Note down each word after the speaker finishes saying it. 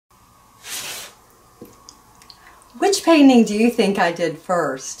Which painting do you think I did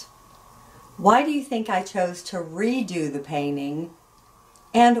first? Why do you think I chose to redo the painting?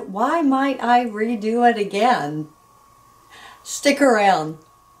 And why might I redo it again? Stick around.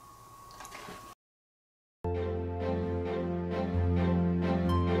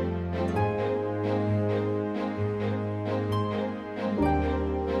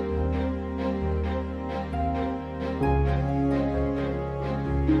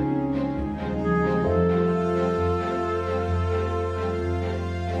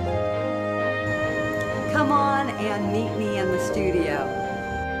 Come on and meet me in the studio.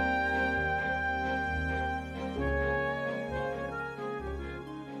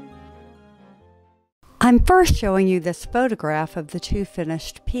 I'm first showing you this photograph of the two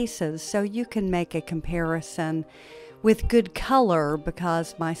finished pieces so you can make a comparison with good color,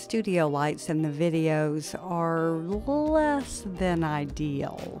 because my studio lights in the videos are less than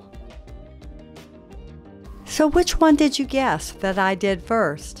ideal. So which one did you guess that I did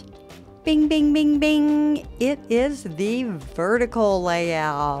first? Bing, bing, bing, bing. It is the vertical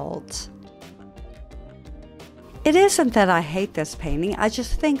layout. It isn't that I hate this painting, I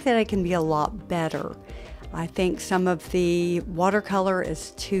just think that it can be a lot better. I think some of the watercolor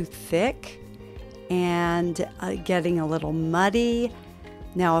is too thick and getting a little muddy.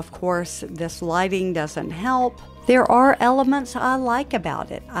 Now, of course, this lighting doesn't help. There are elements I like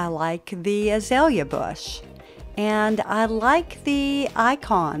about it. I like the azalea bush, and I like the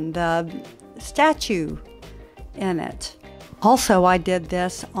icon, the statue in it. Also, I did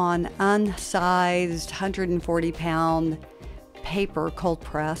this on unsized 140-pound paper cold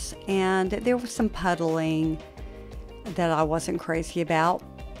press, and there was some puddling that I wasn't crazy about.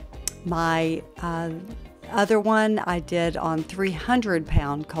 My other one I did on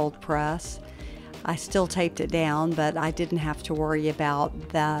 300-pound cold press. I still taped it down, but I didn't have to worry about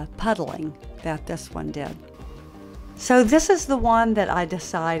the puddling that this one did. So this is the one that I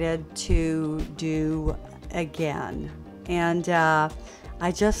decided to do again. And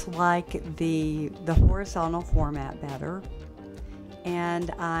I just like the horizontal format better. And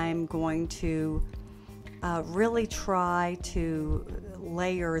I'm going to really try to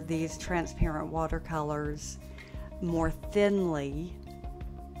layer these transparent watercolors more thinly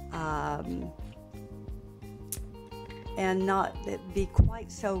and not be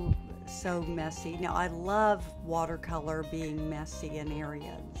quite so messy. Now, I love watercolor being messy in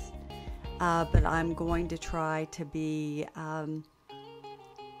areas, but I'm going to try to be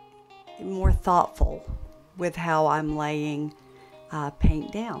more thoughtful with how I'm laying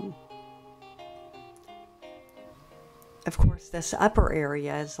paint down. Of course, this upper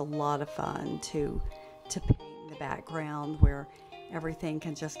area is a lot of fun to paint in the background, where everything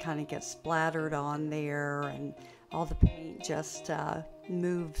can just kind of get splattered on there and all the paint just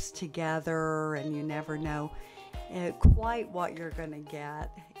moves together, and you never know quite what you're going to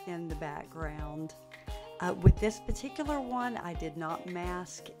get in the background. With this particular one, I did not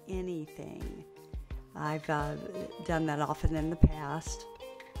mask anything. I've done that often in the past,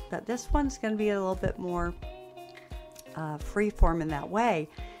 but this one's going to be a little bit more freeform in that way.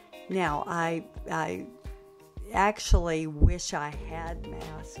 Now, I actually wish I had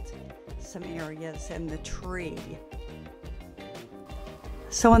masked some areas in the tree.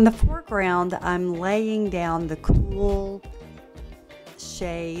 So in the foreground, I'm laying down the cool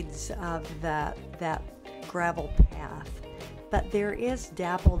shades of that gravel path, but there is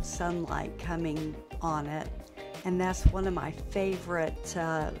dappled sunlight coming on it, and that's one of my favorite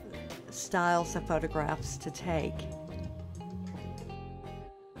styles of photographs to take.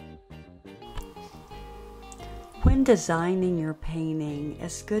 When designing your painting,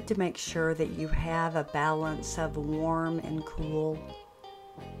 it's good to make sure that you have a balance of warm and cool,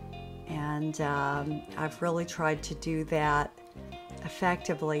 and I've really tried to do that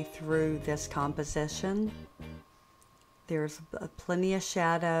effectively through this composition. There's plenty of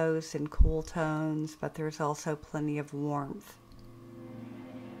shadows and cool tones, but there's also plenty of warmth.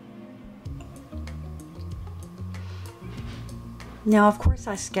 Now, of course,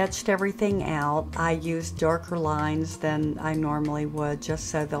 I sketched everything out. I used darker lines than I normally would, just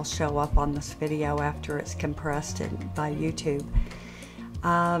so they'll show up on this video after it's compressed by YouTube.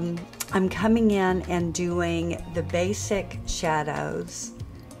 I'm coming in and doing the basic shadows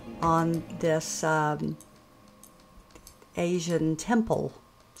on this Asian temple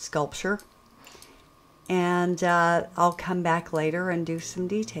sculpture, and I'll come back later and do some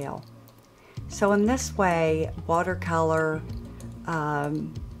detail. So in this way, watercolor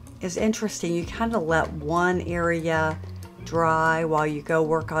is interesting. You kind of let one area dry while you go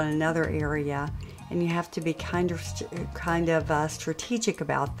work on another area, and you have to be kind of strategic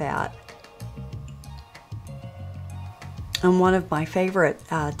about that. And one of my favorite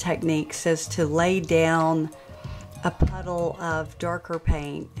techniques is to lay down a puddle of darker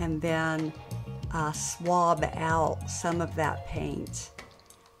paint and then swab out some of that paint.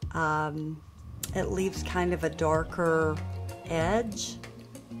 It leaves kind of a darker edge,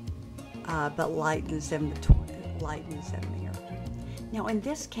 but lightens in between, lightens in there. Now in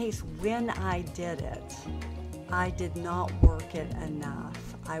this case, when I did it, I did not work it enough.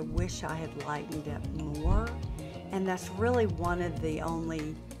 I wish I had lightened it more. And that's really one of the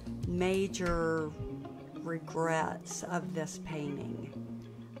only major regrets of this painting.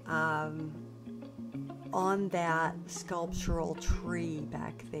 On that sculptural tree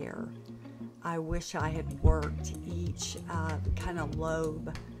back there, I wish I had worked each kind of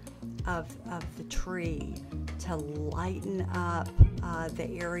lobe of the tree to lighten up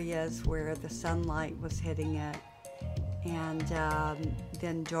the areas where the sunlight was hitting it, and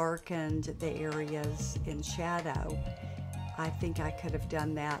then darkened the areas in shadow. I think I could have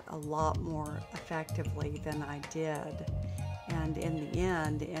done that a lot more effectively than I did, and in the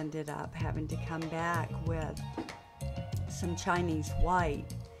end ended up having to come back with some Chinese white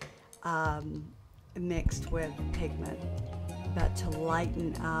mixed with pigment, but to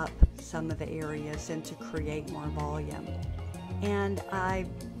lighten up some of the areas and to create more volume. And I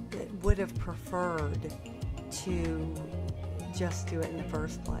would have preferred to just do it in the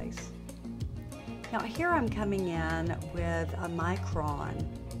first place. Now here I'm coming in with a micron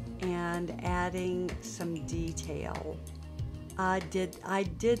and adding some detail. I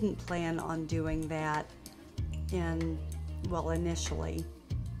didn't plan on doing that initially,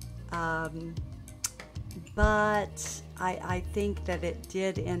 but I think that it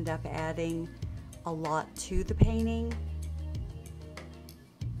did end up adding a lot to the painting.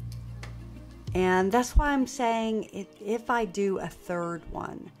 And that's why I'm saying if I do a third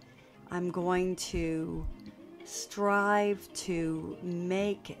one, I'm going to strive to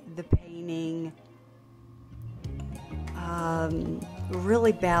make the painting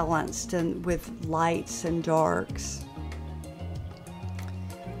really balanced and with lights and darks,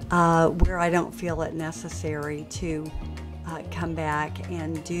 where I don't feel it necessary to come back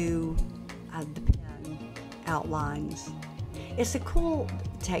and do the pen outlines. It's a cool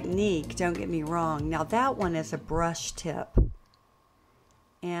technique, don't get me wrong. Now that one is a brush tip,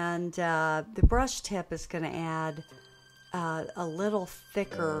 and the brush tip is going to add a little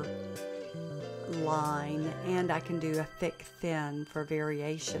thicker line, and I can do a thick thin for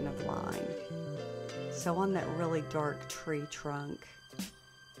variation of line. So on that really dark tree trunk,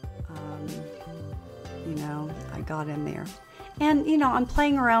 I got in there. And I'm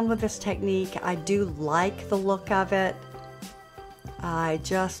playing around with this technique. I do like the look of it. I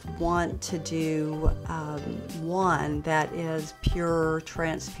just want to do one that is pure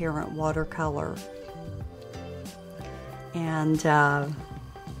transparent watercolor, and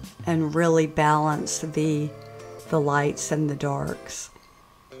really balance the lights and the darks.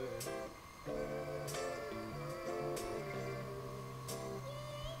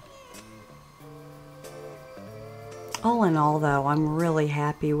 All in all, though, I'm really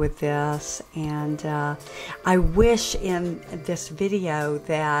happy with this, and I wish in this video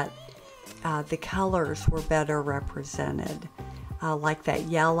that the colors were better represented. Like that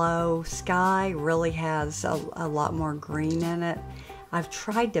yellow sky really has a lot more green in it. I've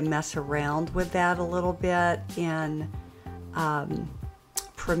tried to mess around with that a little bit in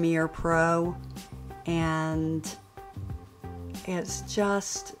Premiere Pro, and it's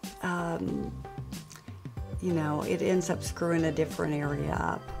just it ends up screwing a different area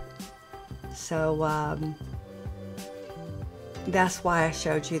up. So that's why I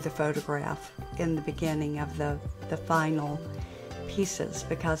showed you the photograph in the beginning of the final pieces,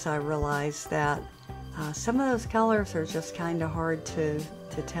 because I realized that some of those colors are just kind of hard to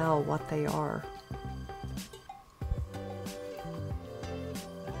tell what they are.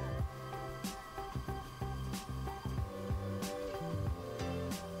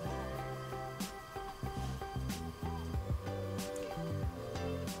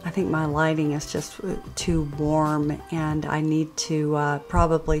 I think my lighting is just too warm, and I need to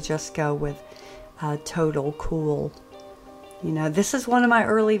probably just go with total cool. This is one of my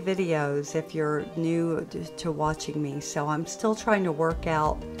early videos if you're new to watching me, so I'm still trying to work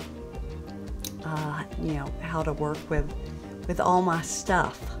out how to work with all my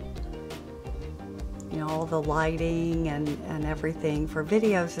stuff. All the lighting and everything for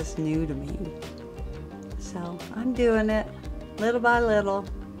videos is new to me. So I'm doing it little by little.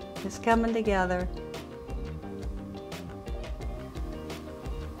 It's coming together.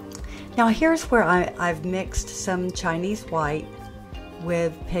 Now here's where I've mixed some Chinese white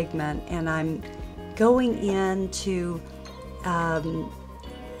with pigment, and I'm going in to kind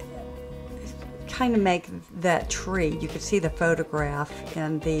of make that tree. You can see the photograph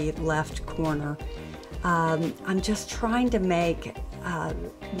in the left corner. I'm just trying to make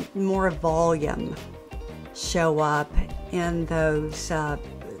more volume show up in those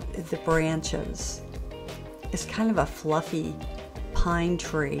the branches. It's kind of a fluffy pine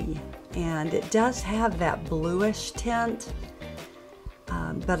tree, and it does have that bluish tint,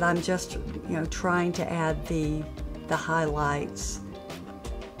 but I'm just trying to add the highlights,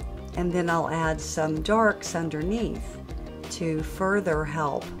 and then I'll add some darks underneath to further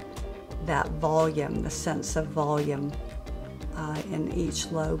help that volume, the sense of volume in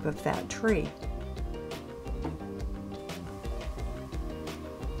each lobe of that tree.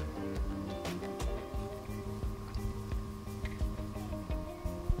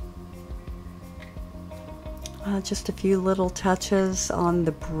 Just a few little touches on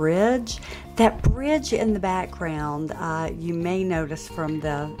the bridge. That bridge in the background, you may notice from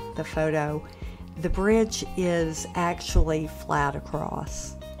the photo, the bridge is actually flat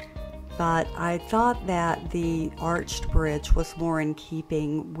across. But I thought that the arched bridge was more in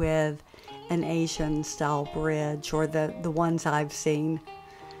keeping with an Asian style bridge, or the ones I've seen.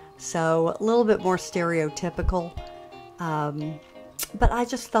 So a little bit more stereotypical. But I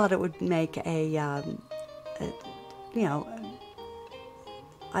just thought it would make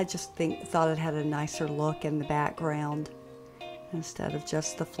I just thought it had a nicer look in the background instead of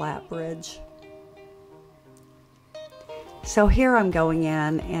just the flat bridge. So here I'm going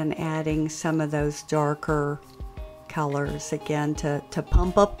in and adding some of those darker colors again to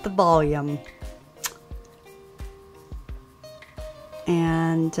pump up the volume.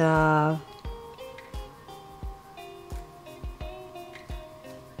 And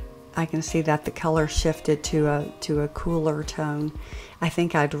I can see that the color shifted to a cooler tone. I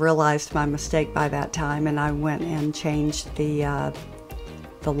think I'd realized my mistake by that time, and I went and changed the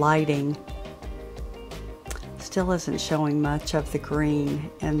lighting. Still isn't showing much of the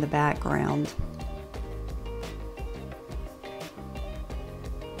green in the background.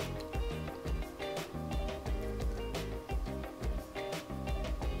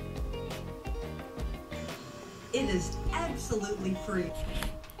 It is absolutely free.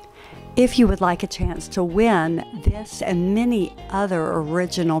 If you would like a chance to win this and many other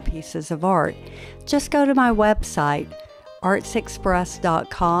original pieces of art, just go to my website,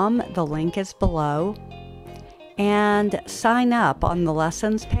 artzXpress.com. The link is below. And sign up on the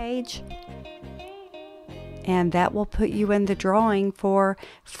lessons page. And that will put you in the drawing for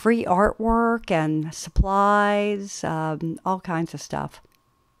free artwork and supplies, all kinds of stuff.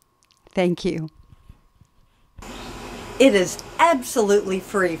 Thank you. It is absolutely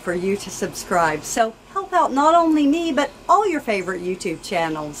free for you to subscribe, so help out not only me, but all your favorite YouTube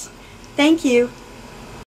channels. Thank you.